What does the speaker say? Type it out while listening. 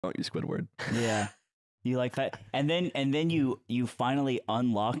Don't use Squidward. Yeah. You like that? And then you finally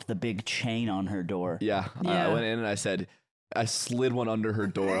unlocked the big chain on her door. Yeah. I went in and I said, I slid one under her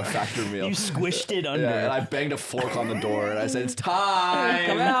door, a factor meal. You squished it under. Yeah, and I banged a fork on the door and I said, it's time.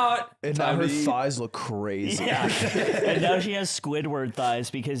 Come out. And now her thighs look crazy. Yeah. And now she has Squidward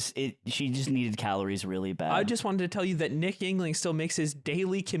thighs because she just needed calories really bad. I just wanted to tell you that Nick YingLing still makes his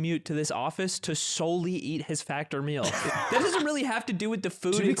daily commute to this office to solely eat his factor meal. That doesn't really have to do with the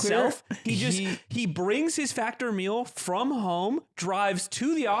food itself. He brings his factor meal from home, drives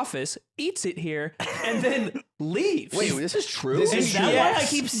to the office, eats it here, and then leaves. Wait, this is true? Is that why I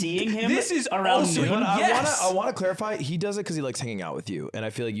keep seeing him This is around also- noon? But Yes. I want to clarify, he does it because he likes hanging out with you, and I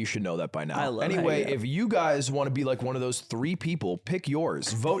feel like you should know that by now. I love anyway, hanging out. if you guys want to be like one of those 3 people, pick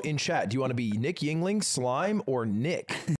yours. Vote in chat. Do you want to be Nick YingLing, Slime, or Nick?